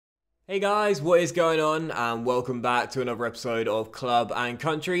Hey guys, what is going on? And welcome back to another episode of Club and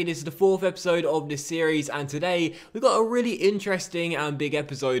Country. This is the fourth episode of this series, and today we've got a really interesting and big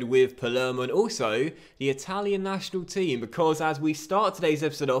episode with Palermo and also the Italian national team, because as we start today's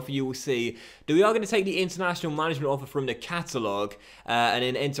episode off, you will see that we are going to take the international management offer from the catalogue and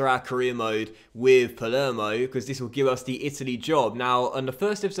then enter our career mode with Palermo, because this will give us the Italy job. Now, on the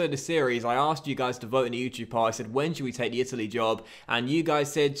first episode of the series, I asked you guys to vote in the YouTube poll. I said, when should we take the Italy job? And you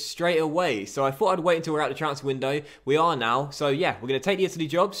guys said straight away. So I thought I'd wait until we're out the transfer window. We are now. So yeah, we're going to take the Italy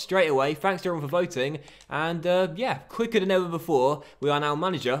job straight away. Thanks to everyone for voting. And yeah, quicker than ever before, we are now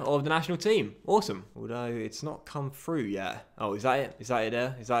manager of the national team. Awesome. Although it's not come through yet. Oh, is that it? Is that it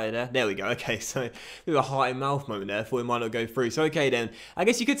there? Is that it there? There we go. Okay, so we have a heart in mouth moment there. Thought it might not go through. So okay then. I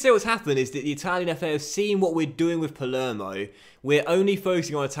guess you could say what's happened is that the Italian FA have seen what we're doing with Palermo. We're only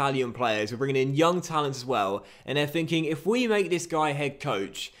focusing on Italian players. We're bringing in young talents as well. And they're thinking, if we make this guy head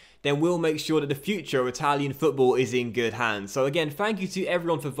coach, then we'll make sure that the future of Italian football is in good hands. So again, thank you to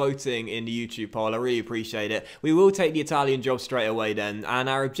everyone for voting in the YouTube poll. I really appreciate it. We will take the Italian job straight away then. And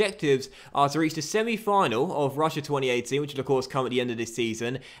our objectives are to reach the semi-final of Russia 2018, which will of course come at the end of this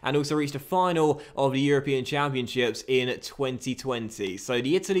season, and also reach the final of the European Championships in 2020. So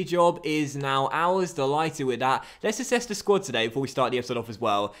the Italy job is now ours. Delighted with that. Let's assess the squad today before we start the episode off as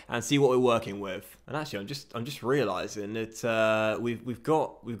well and see what we're working with. And actually, I'm just realising that we've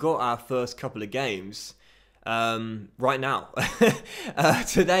got our first couple of games right now.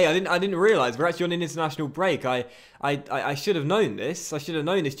 Today, I didn't realise we're actually on an international break. I should have known this. I should have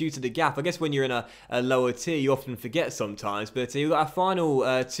known this due to the gap. I guess when you're in a lower tier, you often forget sometimes. But we've got our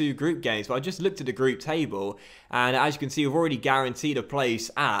final two group games. But I just looked at the group table, and as you can see, we've already guaranteed a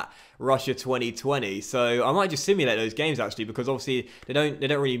place at Russia 2020. So I might just simulate those games actually, because obviously they don't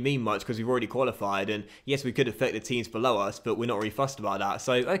really mean much because we've already qualified, and yes, we could affect the teams below us, but we're not really fussed about that.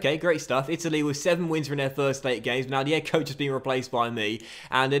 So okay, great stuff. Italy with 7 wins from their first 8 games. Now the head coach has been replaced by me,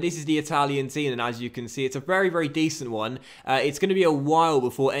 and this is the Italian team, and as you can see, it's a very decent one. It's going to be a while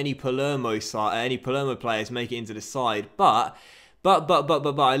before any Palermo players make it into the side, but I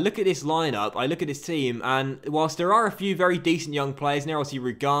look at this lineup, I look at this team, and whilst there are a few very decent young players in there, obviously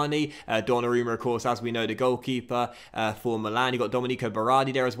Rugani, Donnarumma, of course, as we know, the goalkeeper for Milan. You've got Domenico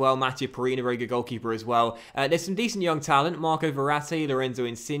Berardi there as well, Mattia Perina, very good goalkeeper as well. There's some decent young talent, Marco Verratti, Lorenzo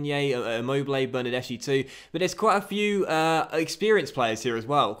Insigne, Immobile, Bernardeschi too, but there's quite a few experienced players here as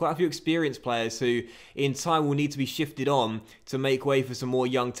well. Quite a few experienced players who, in time, will need to be shifted on to make way for some more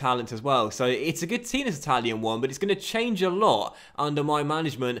young talent as well. So it's a good team, this Italian one, but it's going to change a lot under my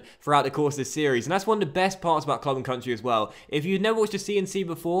management throughout the course of this series, and that's one of the best parts about Club and Country as well. If you've never watched a CNC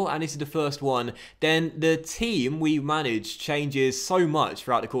before, and this is the first one, then the team we manage changes so much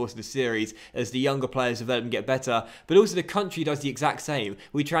throughout the course of the series as the younger players develop and get better, but also the country does the exact same.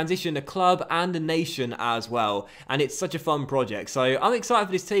 We transition the club and the nation as well, and it's such a fun project. So I'm excited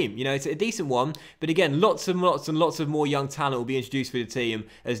for this team. You know, it's a decent one, but again, lots and lots of more young talent will be introduced for the team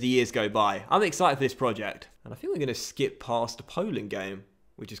as the years go by. I'm excited for this project. And I think we're going to skip past the Poland game,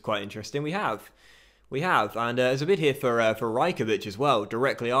 which is quite interesting. We have, and there's a bid here for Rajkovic as well,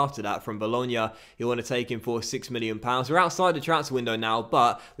 directly after that from Bologna. You want to take him for £6 million. We're outside the transfer window now,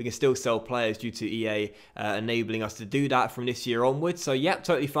 but we can still sell players due to EA enabling us to do that from this year onwards. So, yep,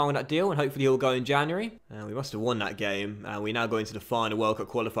 totally fine with that deal, and hopefully he'll go in January. We must have won that game, and we now go into the final World Cup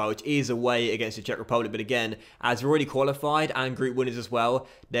qualifier, which is away against the Czech Republic. But again, as we're already qualified and group winners as well,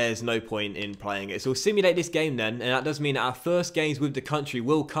 there's no point in playing it. So we'll simulate this game then, and that does mean that our first games with the country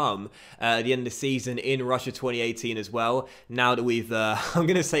will come at the end of the season in Russia 2018 as well. Now that we've, I'm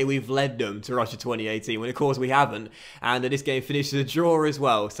going to say we've led them to Russia 2018, when of course we haven't, and this game finishes a draw as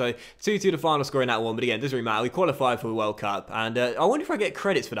well. So 2-2 the final score in that one, but again, it doesn't really matter. We qualified for the World Cup, and I wonder if I get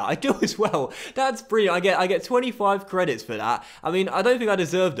credits for that. I do as well. That's brilliant. I get 25 credits for that. I mean, I don't think I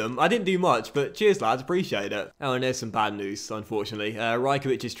deserve them. I didn't do much, but cheers lads, appreciate it. Oh, and there's some bad news, unfortunately.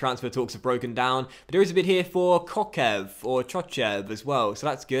 Rajkovic's transfer talks have broken down, but there is a bid here for Kokev or Chochev as well, so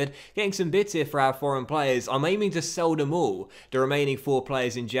that's good. Getting some bids here for our foreign players. I'm aiming to sell them all, the remaining 4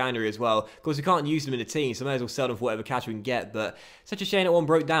 players in January as well, because we can't use them in the team, so I may as well sell them for whatever cash we can get. But such a shame that one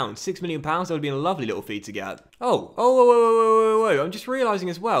broke down. £6 million, that would have been a lovely little fee to get. Oh, I'm just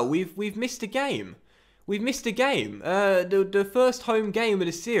realising as well, we've missed a game. We've missed a game. The first home game of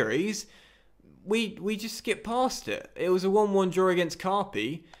the series, we just skipped past it. It was a 1-1 draw against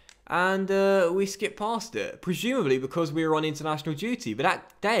Carpi, and we skipped past it, presumably because we were on international duty. But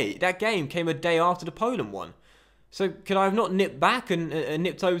that game came a day after the Poland one. So could I have not nipped back and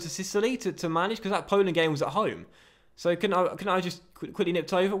nipped over to Sicily to manage? Because that Poland game was at home. So couldn't I just quickly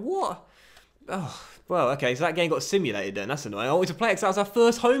nipped over? What? Oh, Well, okay, so that game got simulated then. That's annoying. I wanted to play it because that was our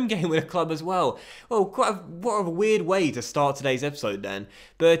first home game with a club as well. Well, what a weird way to start today's episode then.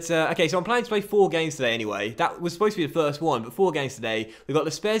 But, okay, so I'm planning to play 4 games today anyway. That was supposed to be the first one, but 4 games today. We've got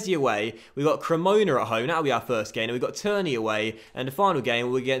La Spezia away, we've got Cremona at home, that'll be our first game, and we've got Terni away, and the final game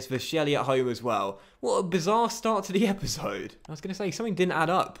will be against Vercelli at home as well. What a bizarre start to the episode. I was going to say, something didn't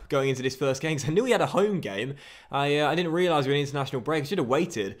add up going into this first game, because I knew we had a home game. I didn't realise we were in international break. I should have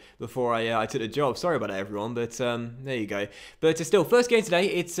waited before I took the job. Sorry about that, everyone, but there you go. But still, first game today,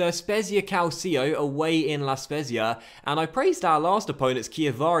 it's Spezia Calcio away in La Spezia, and I praised our last opponents,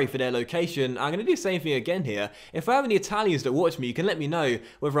 Chiavari, for their location. I'm going to do the same thing again here. If I have any Italians that watch me, you can let me know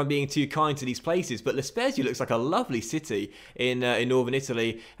whether I'm being too kind to these places, but La Spezia looks like a lovely city in northern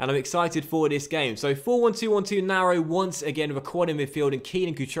Italy, and I'm excited for this game. So 4-1-2-1-2 narrow once again with a quad in midfield and Keane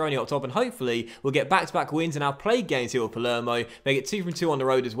and Cutrone up top, and hopefully we'll get back-to-back wins in our play games here with Palermo, make it 2 from 2 on the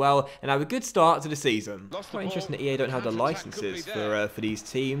road as well, and have a good start to the season. Quite interesting that EA don't have the licenses for these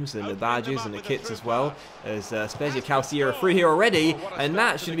teams and the badges and the kits as well, as Spezia Calcio are through here already, and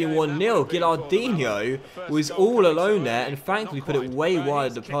that should have been 1-0. Gilardino was all alone there and thankfully put it way wide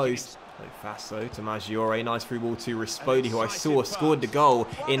of the post. Faso to Maggiore, nice through ball to Rispoli, who I saw scored the goal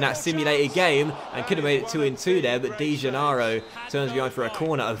in that simulated game and could have made it 2-2 there, but Di Gennaro turns behind for a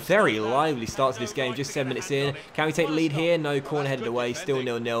corner. A very lively start to this game, just 7 minutes in. Can we take the lead here? No, corner headed away, still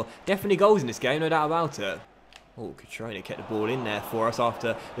 0-0. Definitely goals in this game, no doubt about it. Oh, Cutrone kept the ball in there for us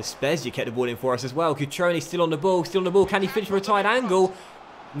after the Spezia kept the ball in for us as well. Cutrone still on the ball, Can he finish from a tight angle?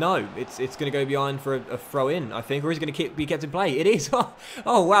 No, it's going to go behind for a throw-in, I think, or is it going to be kept in play? It is.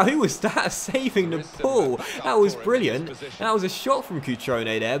 Oh, wow, who was that saving the ball? That was brilliant. That was a shot from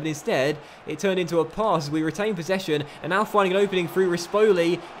Cutrone there, but instead, it turned into a pass. We retain possession, and now finding an opening through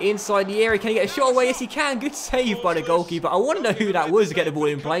Rispoli inside the area. Can he get a shot away? Yes, he can. Good save by the goalkeeper. I want to know who that was to get the ball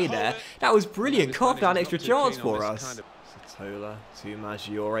in play there. That was brilliant. Carved out an extra chance for us. Tola to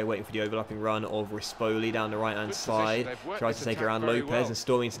Maggiore, waiting for the overlapping run of Rispoli down the right-hand side. Tries to take around Lopez and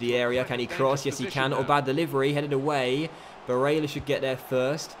storm into the area. Can he cross? Yes, he can. Not a bad delivery. Headed away. Barella should get there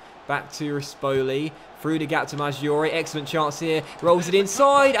first. Back to Rispoli. Through the gap to Maggiore. Excellent chance here. Rolls it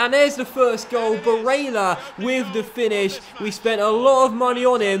inside. And there's the first goal. Barella with the finish. We spent a lot of money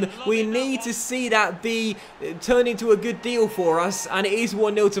on him. We need to see that be turned into a good deal for us. And it is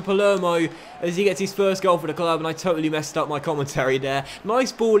 1-0 to Palermo as he gets his first goal for the club. And I totally messed up my commentary there.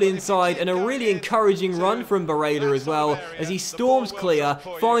 Nice ball inside. And a really encouraging run from Barella as well, as he storms clear,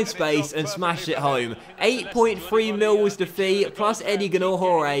 finds space and smashed it home. 8.3 mil was the fee, plus Eddie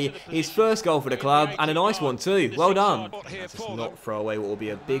Ganohore, his first goal for the club. And a nice one too. Well done. Let's just not throw away what will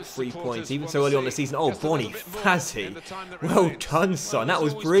be a big 3 points, even so early on the season. Oh, Bonifazi. Well done, son. That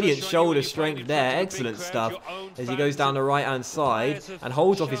was brilliant shoulder strength there. Excellent stuff. As he goes down the right-hand side and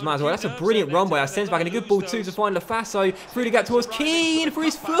holds off his man as well. That's a brilliant run by our centre back, and a good ball too to find Lafaso through the gap towards Keane for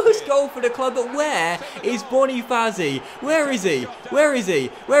his first goal for the club. But where is Bonifazi? Where is he? Where is he?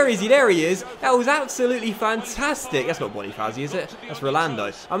 Where is he? There he is. That was absolutely fantastic. That's not Bonifazi, is it? That's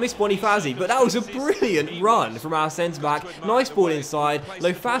Rolando. I miss Bonifazi, but that was a brilliant run from our centre-back. Nice ball inside.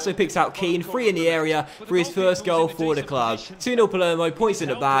 Lofaso picks out Keane, free in the area for his first goal for the club. 2-0 Palermo, points in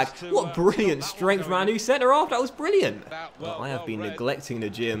the bag. What brilliant strength from our new centre-half. That was brilliant. Well, I have been neglecting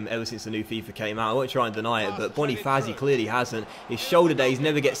the gym ever since the new FIFA came out. I won't try and deny it, but Bonifazi clearly hasn't. His shoulder days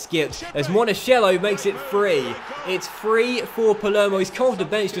never get skipped as Monticello makes it 3. It's 3 for Palermo. He's come off the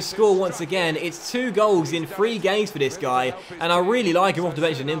bench to score once again. It's 2 goals in 3 games for this guy, and I really like him off the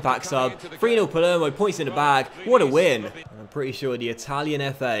bench as an impact sub. 3-0 Palermo, points in the bag. What a win. I'm pretty sure the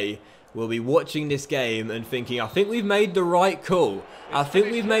Italian FA will be watching this game and thinking, I think we've made the right call. I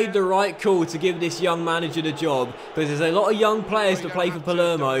think we've made the right call to give this young manager the job, because there's a lot of young players to play for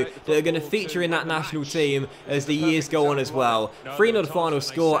Palermo that are going to feature in that national team as the years go on as well. 3-0 the final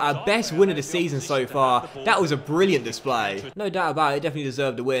score, our best win of the season so far. That was a brilliant display. No doubt about it, definitely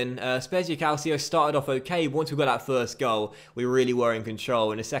deserved the win. Spezia Calcio started off okay, but once we got that first goal, we really were in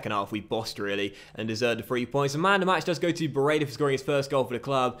control. In the second half, we bossed really and deserved the 3 points. And man, the match does go to Barella for scoring his first goal for the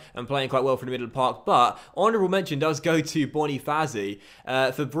club and playing quite well from the middle of the park, but honourable mention does go to Bonifazi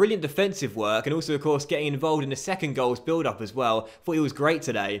for brilliant defensive work, and also of course getting involved in the second goal's build-up as well. Thought he was great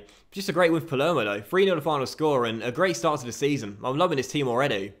today. Just a great win for Palermo though. 3-0 the final score and a great start to the season. I'm loving this team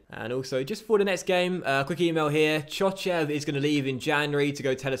already. And also, just before the next game, quick email here. Chochev is going to leave in January to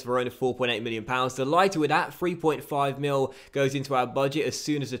go Hellas Verona for £4.8 million. Delighted with that. 3.5 mil goes into our budget as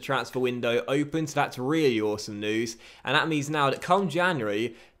soon as the transfer window opens. So that's really awesome news. And that means now that come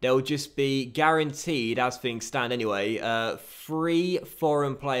January, there'll just be guaranteed, as things stand anyway, 3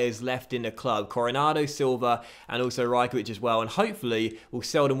 foreign players left in the club. Coronado, Silva, and also Rajkovic as well. And hopefully, we'll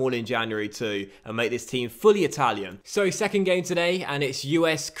sell them all in in January too and make this team fully Italian. So second game today, and it's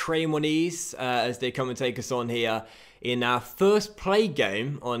US Cremonese as they come and take us on here in our first play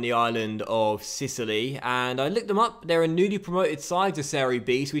game on the island of Sicily. And I looked them up. They're a newly promoted side to Serie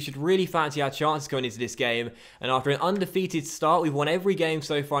B, so we should really fancy our chances going into this game. And after an undefeated start, we've won every game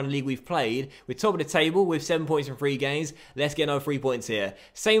so far in the league we've played. We're top of the table with 7 points from 3 games. Let's get another 3 points here.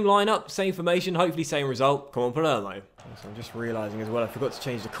 Same lineup, same formation, hopefully same result. Come on, Palermo. So I'm just realising as well, I forgot to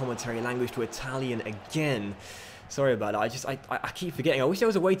change the commentary language to Italian again. Sorry about that. I keep forgetting. I wish there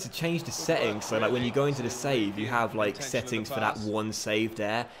was a way to change the settings so like when you go into the save, you have like settings for that one save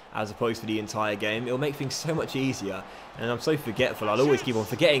there as opposed to the entire game. It'll make things so much easier. And I'm so forgetful. I'll always keep on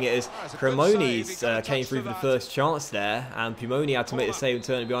forgetting it as Cremonese came through for the first chance there, and Pimoni had to make the save and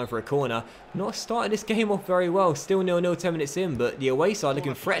turn it behind for a corner. Not starting this game off very well. Still 0-0 10 minutes in, but the away side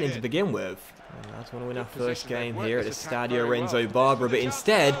looking threatening to begin with. I just want to win our first game here at the Stadio Renzo Barbara, but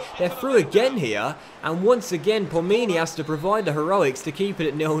instead they're through again here, and once again Pomini has to provide the heroics to keep it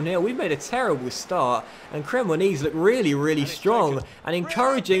at 0-0. We've made a terrible start, and Cremonese look really strong and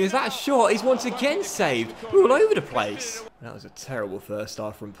encouraging as that shot is once again saved. We're all over the place. That was a terrible first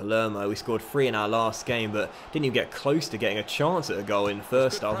half from Palermo. We scored 3 in our last game, but didn't even get close to getting a chance at a goal in the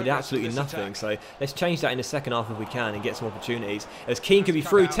first half. We did absolutely nothing, so let's change that in the second half if we can and get some opportunities. As Keane could be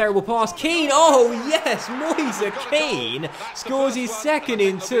through, terrible pass. Keane, oh yes, Moise Keane scores his second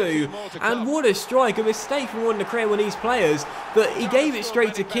in 2, and what a strike, a mistake from one of the Cremonese players, but he gave it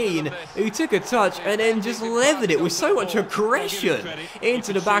straight to Keane, who took a touch and then just levered it with so much aggression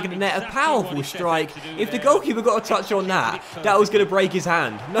into the back of the net. A powerful strike. If the goalkeeper got a touch on that was going to break his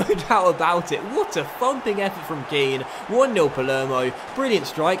hand, no doubt about it. What a thumping effort from Keane. 1-0 Palermo, brilliant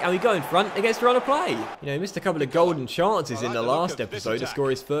strike, and we go in front against run of play. You know, he missed a couple of golden chances in the last episode to score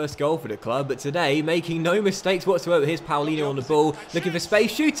his first goal for the club, but today, making no mistakes whatsoever. Here's Paulinho on the ball, looking for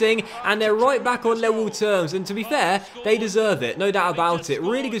space, shooting, and they're right back on level terms, and to be fair, they deserve it, no doubt about it.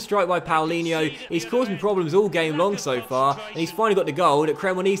 Really good strike by Paulinho. He's causing problems all game long so far, and he's finally got the goal that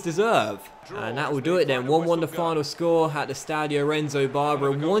Cremonese deserve. And that will do it then. 1-1 the final score at the Stadio Renzo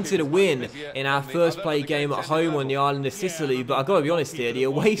Barbara. Wanted to win in our first play game at home on the island of Sicily, but I've got to be honest here, the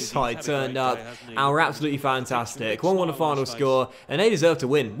away side turned up and were absolutely fantastic. 1-1 the final score, and they deserve to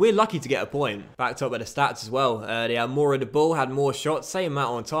win. We're lucky to get a point. Backed up by the stats as well. They had more of the ball, had more shots, same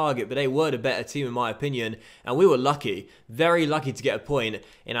amount on target, but they were the better team in my opinion, and we were lucky, very lucky to get a point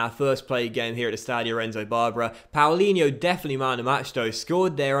in our first play game here at the Stadio Renzo Barbara. Paulinho definitely man of the match though,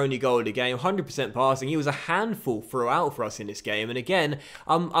 scored their only goal of the game. 100% passing. He was a handful throughout for us in this game, and again,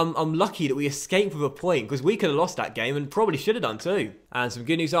 I'm lucky that we escaped with a point because we could have lost that game and probably should have done too. And some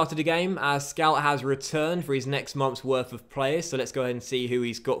good news after the game, our scout has returned for his next month's worth of players, so let's go ahead and see who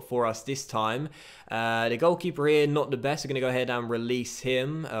he's got for us this time. The goalkeeper here, not the best. We're going to go ahead and release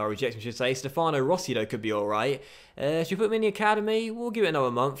him, or reject him, I should say. Stefano Rossi, though, could be alright. Should we put him in the academy? We'll give it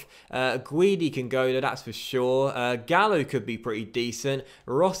another month. Guidi can go, though, that's for sure. Gallo could be pretty decent.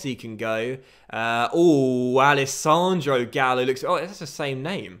 Rossi can go. Alessandro Gallo looks... Oh, that's the same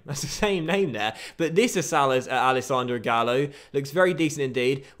name. That's the same name there. But this is Alessandro Gallo. Looks very decent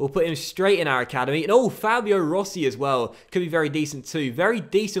indeed. We'll put him straight in our academy. And Fabio Rossi as well. Could be very decent too. Very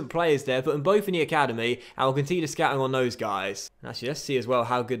decent players there. Put them both in the academy. And we'll continue scouting on those guys. And actually, let's see as well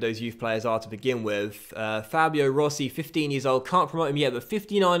how good those youth players are to begin with. Fabio Rossi, 15 years old. Can't promote him yet, but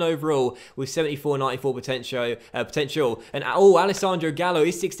 59 overall with 74, 94 potential. And Alessandro Gallo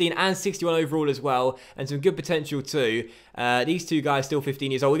is 16 and 61 overall as well, and some good potential too. These two guys still 15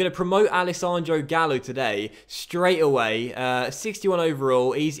 years old. We're going to promote Alessandro Gallo today straight away. 61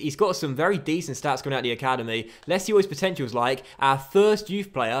 overall. He's got some very decent stats coming out of the academy. Let's see what his potential is like. Our first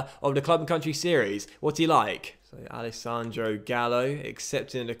youth player of the Club and Country Series. What's he like? So Alessandro Gallo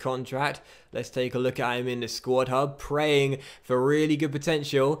accepting the contract. Let's take a look at him in the squad hub, praying for really good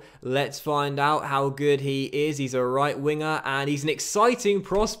potential. Let's find out how good he is. He's a right winger and he's an exciting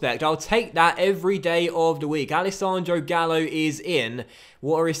prospect. I'll take that every day of the week. Alessandro Gallo is in.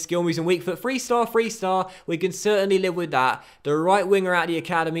 What are his skill moves and weak foot? 3-star. We can certainly live with that. The right winger at the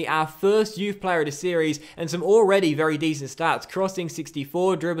academy, our first youth player of the series, and some already very decent stats. Crossing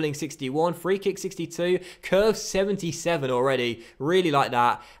 64, dribbling 61, free kick 62, curve 77 already. Really like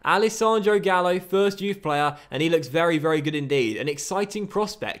that. Alessandro Gallo, first youth player, and he looks very, very good indeed. An exciting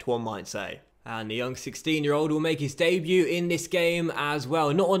prospect, one might say. And the young 16-year-old will make his debut in this game as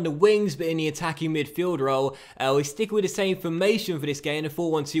well. Not on the wings, but in the attacking midfield role. We stick with the same formation for this game, a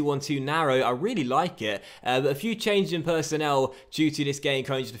 4-1-2-1-2 narrow. I really like it. But a few changes in personnel due to this game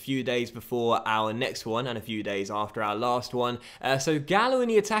coming just a few days before our next one and a few days after our last one. So Gallo in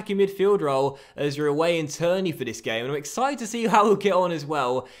the attacking midfield role as we're away in Turney for this game. And I'm excited to see how he'll get on as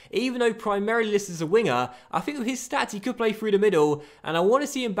well. Even though primarily listed as a winger, I think with his stats he could play through the middle. And I want to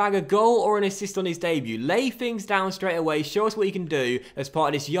see him bag a goal or an assist on his debut. Lay things down straight away, show us what he can do as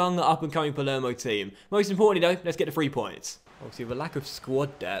part of this young up-and-coming Palermo team. Most importantly though, let's get the 3 points. Obviously with a lack of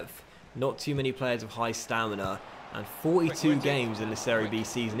squad depth, not too many players of high stamina, and 42 games in the Serie B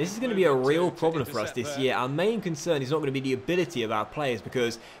season. This is going to be a real problem for us this year. Our main concern is not going to be the ability of our players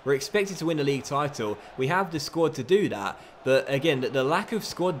because we're expected to win the league title. We have the squad to do that. But again, the lack of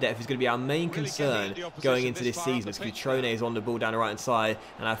squad depth is going to be our main concern going into this season. As Cutrone is on the ball down the right hand side,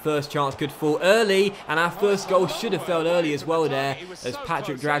 and our first chance could fall early, and our first goal should have fell early as well there, as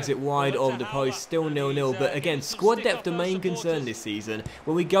Patrick drags it wide of the post. Still 0-0. But again, squad depth the main concern this season.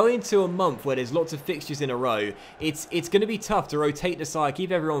 When we go into a month where there's lots of fixtures in a row, it's going to be tough to rotate the side, keep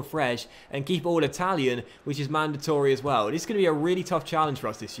everyone fresh, and keep all Italian, which is mandatory as well. This is going to be a really tough challenge for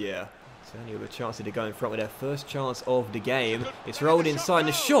us this year. Only with a chance to go in front with their first chance of the game. It's rolled inside and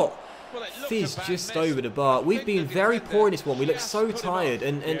the shot fizzed just over the bar. We've been very poor in this one. We look so tired,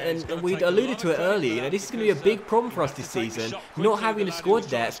 and we alluded to it earlier. You know, this is going to be a big problem for us this season. Not having the squad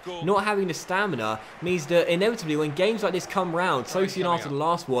depth, not having the stamina means that inevitably when games like this come round, so soon after the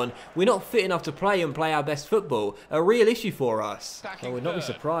last one, we're not fit enough to play our best football. A real issue for us. I would not be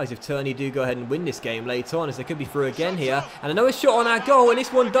surprised if Turney do go ahead and win this game later on, as they could be through again here. And another shot on our goal, and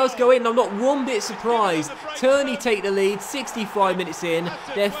this one does go in. I'm not one bit surprised. Turney take the lead 65 minutes in.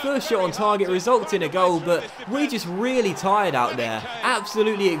 Their first shot on target results in a goal, but we're just really tired out there,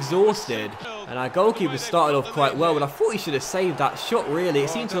 absolutely exhausted. And our goalkeeper started off quite well, but I thought he should have saved that shot really. It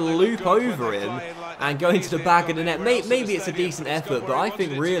seemed to loop over him and go into the back of the net. Maybe it's a decent effort, but I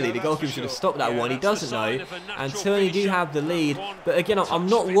think really the goalkeeper should have stopped that one. He doesn't know, and Turney do have the lead. But again, I'm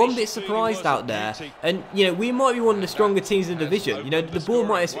not one bit surprised out there. And, you know, we might be one of the stronger teams in the division. You know, the board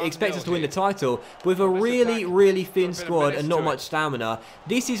might expect us to win the title. With a really, really thin squad and not much stamina,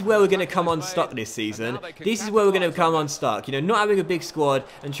 this is where we're going to come unstuck this season. This is where we're going to come unstuck. You know, not having a big squad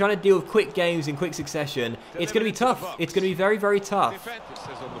and trying to deal with quick games in quick succession. It's going to be tough. It's going to be very, very tough.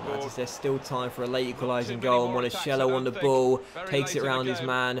 There's still time for a late equalising goal. Monticello on the ball, takes it round his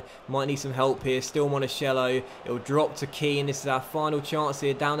man. Might need some help here. Still Monticello. It'll drop to Keane. This is our final chance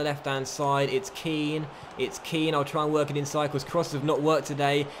here down the left-hand side. It's Keane. It's Keane. I'll try and work it inside because crosses have not worked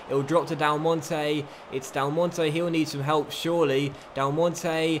today. It'll drop to Dalmonte. It's Dalmonte. He'll need some help surely.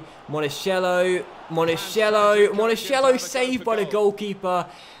 Dalmonte. Monticello. Monticello saved by the goalkeeper.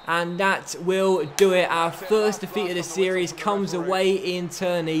 And that will do it. Our first defeat of the series comes away in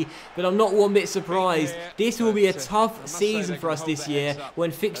Turney, but I'm not one bit surprised. This will be a tough season for us this year when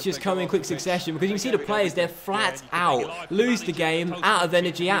fixtures come in quick succession, because you can see the players, they're flat out. Lose the game, out of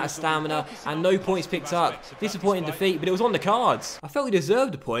energy, out of stamina, and no points picked up. Disappointing defeat, but it was on the cards. I felt we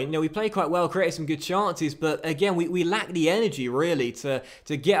deserved a point. You know, we played quite well, created some good chances, but again, we lack the energy really to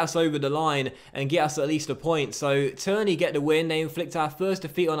get us over the line and get us at least a point. So Turney get the win. They inflict our first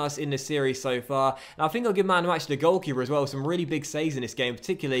defeat on us in the series so far, and I think I'll give man of the match to the goalkeeper as well. Some really big saves in this game,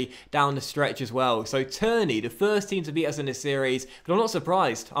 particularly down the stretch as well. So Turney, the first team to beat us in this series, but I'm not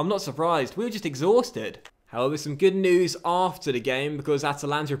surprised. I'm not surprised. We were just exhausted. However, some good news after the game, because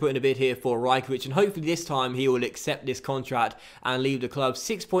Atalanta are putting a bid here for Rajkovic, and hopefully this time he will accept this contract and leave the club.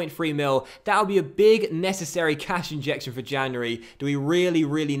 6.3 mil. That'll be a big necessary cash injection for January. Do we really,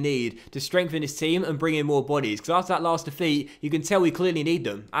 really need to strengthen this team and bring in more bodies? Because after that last defeat, you can tell we clearly need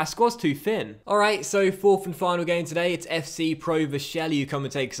them. Our squad's too thin. Alright, so fourth and final game today. It's FC Pro Vercelli who come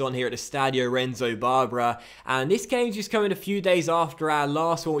and take us on here at the Stadio Renzo Barbara. And this game's just coming a few days after our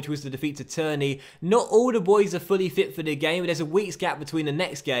last one, which was the defeat to Turney. Not all the boys are fully fit for the game, but there's a week's gap between the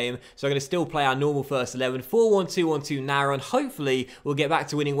next game, so I'm going to still play our normal first 11. 4-1-2-1-2 narrow, and hopefully we'll get back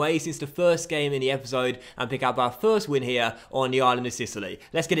to winning ways since the first game in the episode and pick up our first win here on the island of Sicily.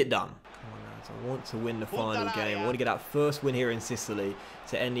 Let's get it done. I want to win the final game. I want to get that first win here in Sicily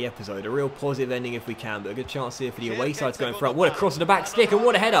to end the episode. A real positive ending if we can, but a good chance here for the away side to go in front. What a cross to the back stick, and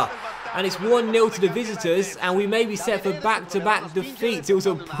what a header. And it's 1-0 to the visitors, and we may be set for back-to-back defeats. It was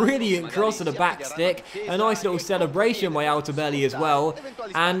a brilliant cross to the back stick. A nice little celebration by Altobelli as well.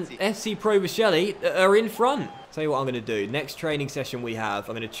 And FC Pro Vercelli are in front. Tell you what I'm going to do. Next training session we have,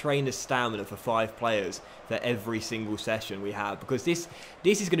 I'm going to train the stamina for 5 players for every single session we have. Because this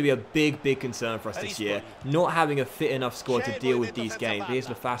is going to be a big concern for us this year. Not having a fit enough squad to deal with these games. Here's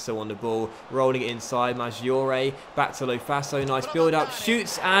Lofaso on the ball, rolling it inside. Maggiore, back to Lofaso. Nice build up,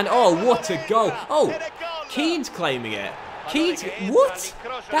 shoots, and oh, what a goal. Oh, Keane's claiming it. Keane's, what?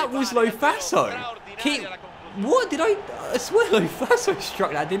 That was Lofaso. Keane, what did I swear Lofaso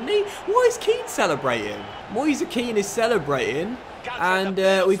struck that, didn't he? Why is Keane celebrating? Moise Keane is celebrating, and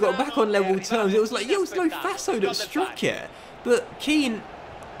we got back on level terms. It was like, yeah, it was Lofaso that struck it, but Keane,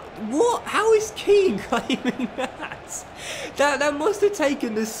 what? How is Keane claiming that? That must have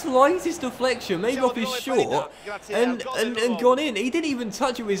taken the slightest deflection, maybe off his short, and gone in. He didn't even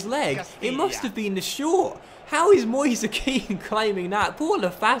touch it with his leg. It must have been the short. How is Moise Keane claiming that? Poor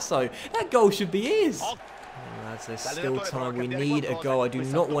Lofaso. That goal should be his. Lads, there's still time. We need a goal. I do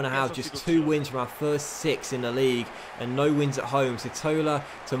not want to have just 2 wins from our first 6 in the league and no wins at home. Sitola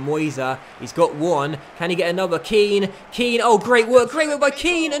to Moisa. He's got 1. Can he get another? Keane. Oh, great work by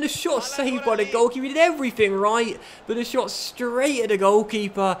Keane. And a shot saved by the goalkeeper. He did everything right, but a shot straight at the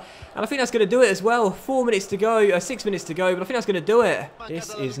goalkeeper. And I think that's going to do it as well. 4 minutes to go, 6 minutes to go, but I think that's going to do it.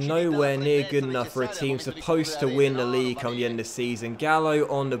 This is nowhere near good enough for a team supposed to win the league come the end of the season. Gallo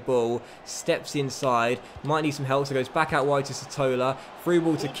on the ball, steps inside, might need some help, so goes back out wide to Sitola. Through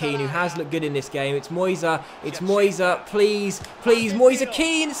ball to Keane, who has looked good in this game. It's Moisa, please, Moise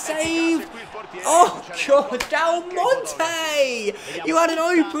Keane, saved! Oh, God, Del Monte! You had an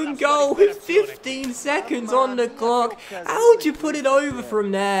open goal with 15 seconds on the clock. How'd you put it over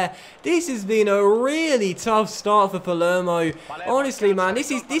from there? This has been a really tough start for Palermo. Honestly, man,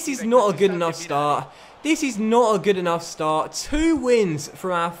 this is not a good enough start. This is not a good enough start. 2 wins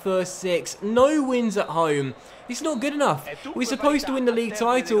from our first 6. No wins at home. It's not good enough. We're supposed to win the league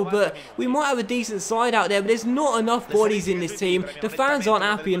title, but we might have a decent side out there, but there's not enough bodies in this team. The fans aren't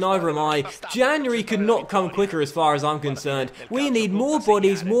happy, and neither am I. January could not come quicker as far as I'm concerned. We need more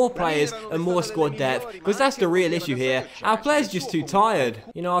bodies, more players, and more squad depth, because that's the real issue here. Our players are just too tired.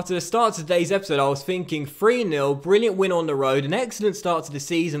 You know, after the start of today's episode, I was thinking 3-0, brilliant win on the road, an excellent start to the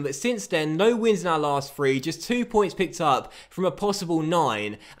season, but since then, no wins in our last 3, just 2 points picked up from a possible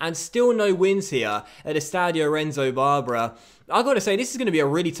 9, and still no wins here at the Stadio Renzo Barbara. I've got to say, this is going to be a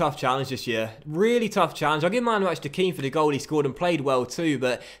really tough challenge this year. Really tough challenge. I'll give man match to Keane for the goal he scored and played well too,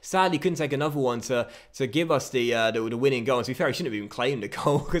 but sadly couldn't take another one to give us the winning goal. And to be fair, he shouldn't have even claimed the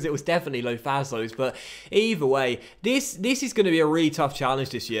goal because it was definitely Lofaso's. But either way, this is going to be a really tough challenge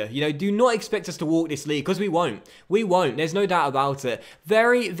this year. You know, do not expect us to walk this league because we won't. We won't. There's no doubt about it.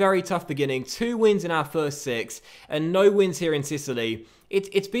 Very, very tough beginning. 2 wins in our first 6 and no wins here in Sicily.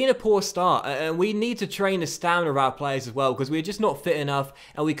 It's been a poor start, and we need to train the stamina of our players as well, because we're just not fit enough,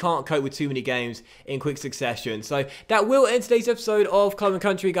 and we can't cope with too many games in quick succession. So that will end today's episode of Club and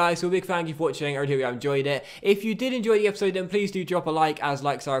Country, guys. So a big thank you for watching. I really hope you have enjoyed it. If you did enjoy the episode, then please do drop a like, as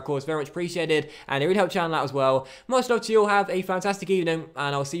likes are, of course, very much appreciated, and it really helps the channel out as well. Much love to you all. Have a fantastic evening,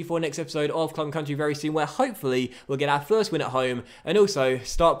 and I'll see you for the next episode of Club and Country very soon, where hopefully we'll get our first win at home, and also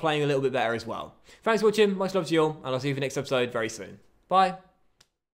start playing a little bit better as well. Thanks for watching. Much love to you all, and I'll see you for the next episode very soon. Bye.